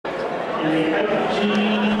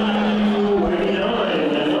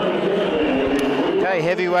Okay,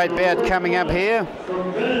 heavyweight bout coming up here.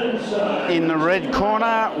 In the red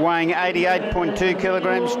corner, weighing 88.2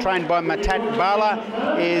 kilograms, trained by Matat Bala,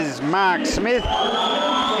 is Mark Smith.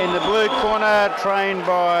 In the blue corner, trained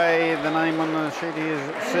by, the name on the sheet is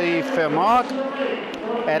C. Fermark,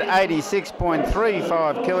 at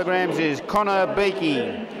 86.35 kilograms is Connor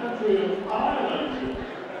Beakey.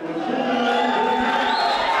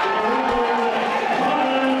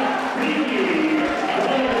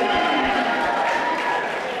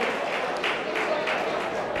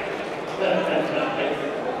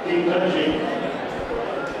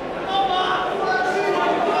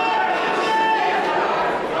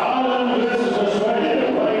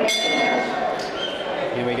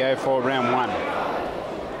 Here we go for round one.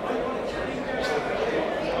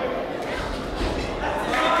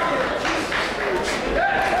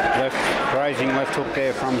 Grazing left hook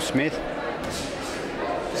there from Smith.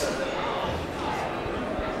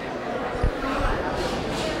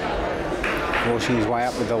 Forcing his way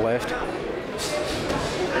up with the left.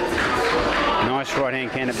 Nice right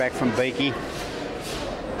hand counter back from Beakey.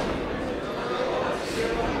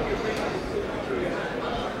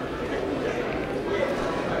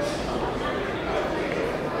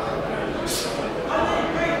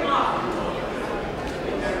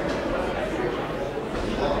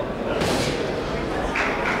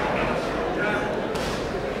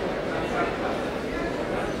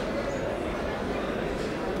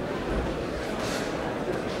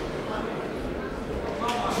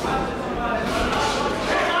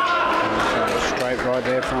 Right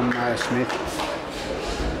there from Smith.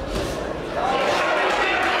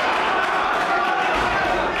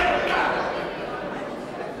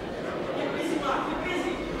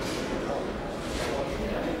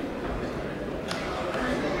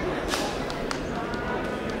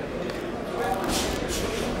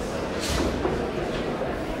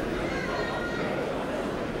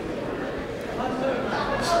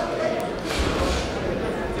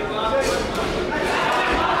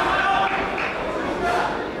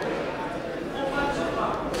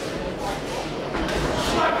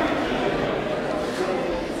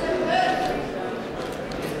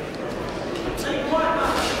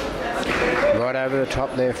 Right over the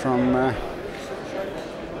top there from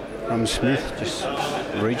Smith, just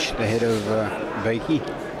reached the head of Beakey.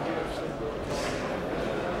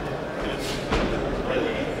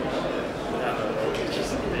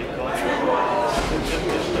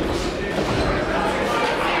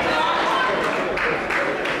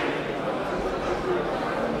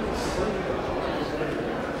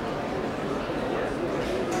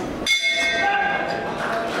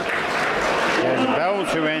 There's a bell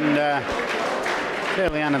to end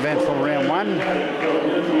fairly uneventful round one.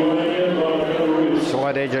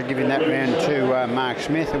 Slight edge I'd give in that round to Mark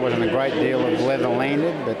Smith. There wasn't a great deal of leather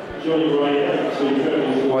landed, but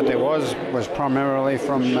what there was primarily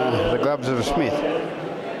from the gloves of Smith.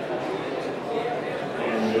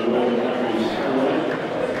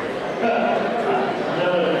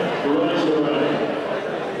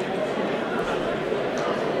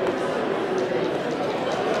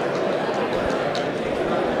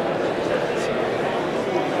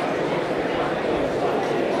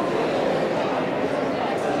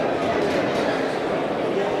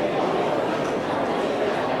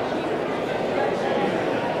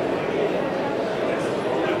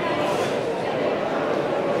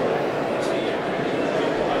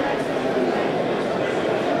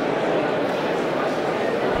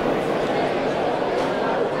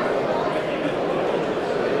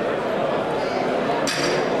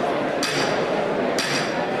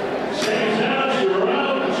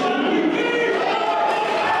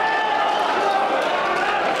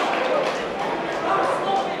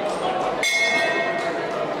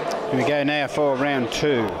 Here we go now for round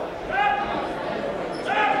two.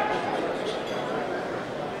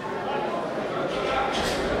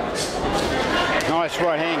 Nice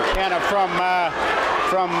right hand counter from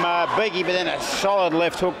Beackey, but then a solid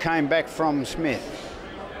left hook came back from Smith.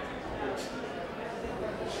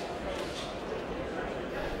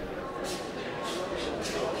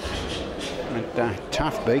 But,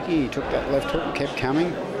 tough Beackey, he took that left hook and kept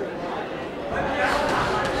coming.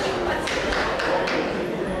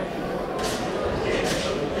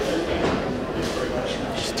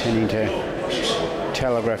 Tending to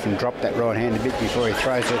telegraph and drop that right hand a bit before he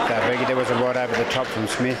throws it. Beackey, there was a right over the top from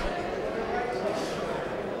Smith.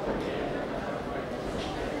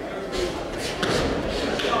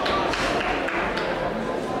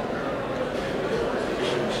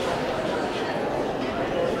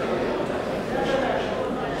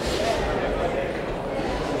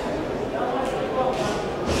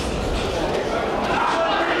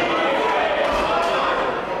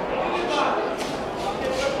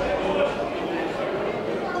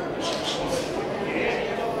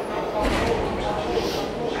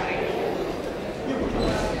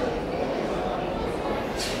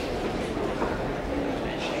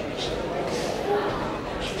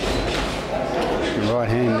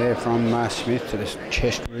 from Smith to the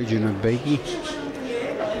chest region of Beakey.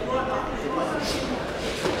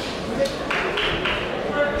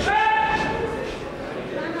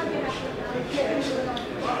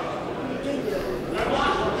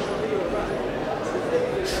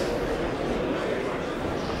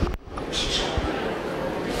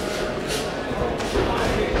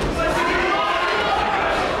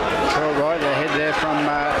 Short right ahead there from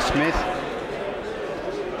Smith.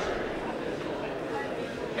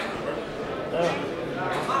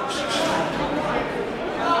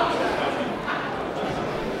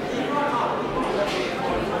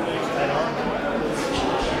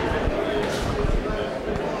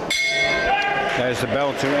 Goes the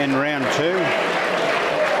bell to end round 2.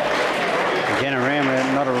 Again, a round where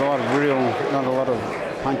not a lot of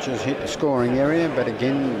punches hit the scoring area, but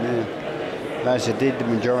again, those that did, the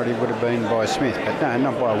majority would have been by Smith, but no,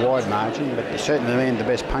 not by a wide margin, but they certainly landed the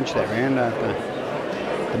best punch that round.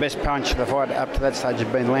 The best punch of the fight up to that stage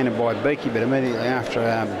had been landed by Beakey, but immediately after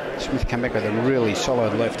Smith came back with a really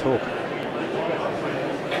solid left hook.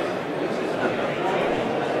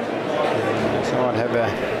 So I'd have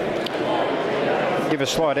give a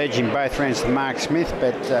slight edge in both rounds to Mark Smith,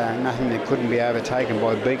 but nothing that couldn't be overtaken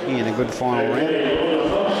by Beakey in a good final round.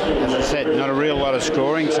 As I said, not a real lot of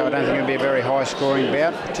scoring, so I don't think it'll be a very high scoring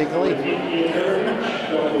bout particularly.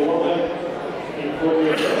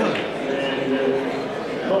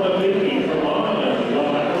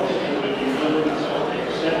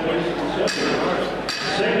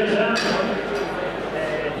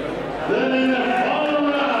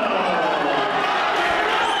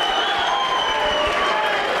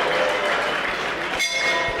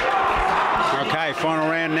 Okay, final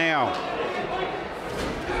round now.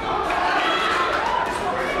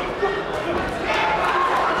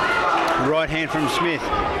 Right hand from Smith.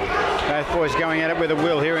 Both boys going at it with a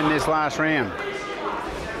will here in this last round.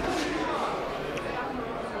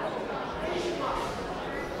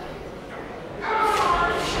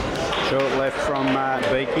 Short left from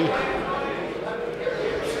Beakey.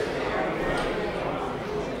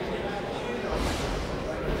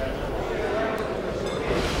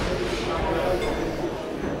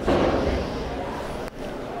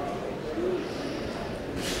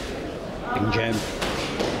 Big jab.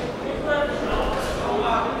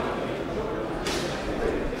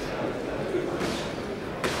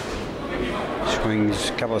 Swings,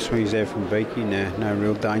 a couple of swings there from Beakey. No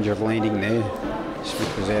real danger of landing there.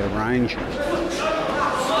 Smith was out of range.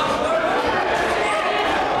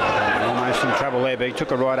 Almost in trouble there, but he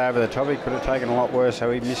took it right over the top. He could have taken a lot worse,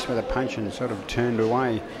 so he missed with a punch and sort of turned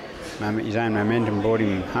away. His own momentum brought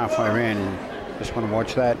him halfway around, and just want to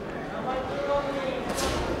watch that.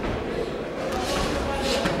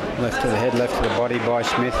 Left to the head, left to the body by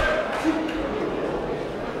Smith.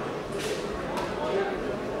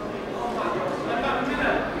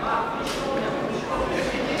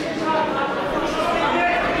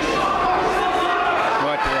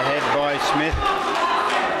 Smith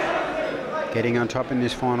getting on top in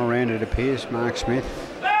this final round, it appears, Mark Smith.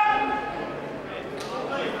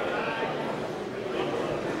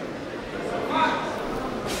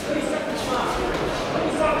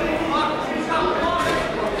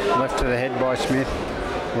 Left to the head by Smith,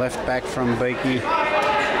 left back from Beakey,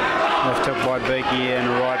 left hook by Beakey and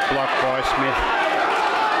right block by Smith.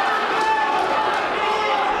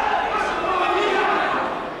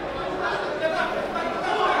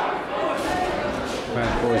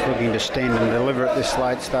 Both boys looking to stand and deliver at this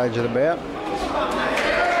late stage of the bout.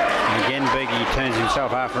 And again, Beakey turns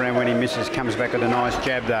himself half around when he misses, comes back with a nice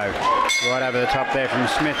jab though. Right over the top there from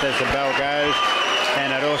Smith as the bell goes.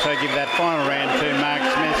 And I'd also give that final round to Mark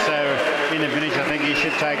Smith. So in the finish, I think he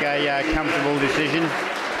should take a comfortable decision.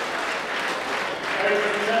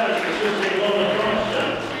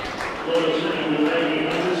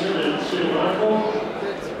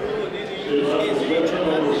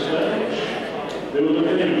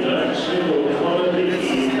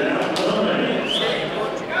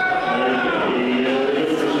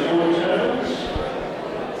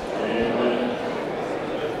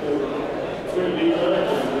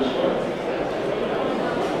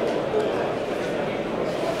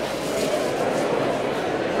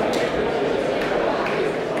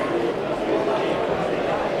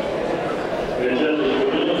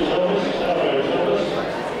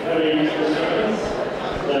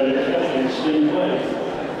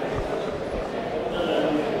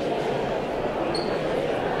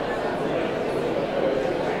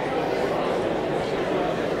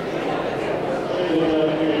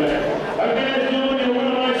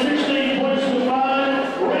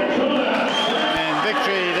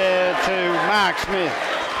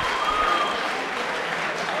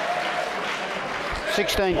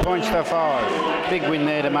 16 points to 5. Big win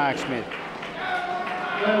there to Mark Smith.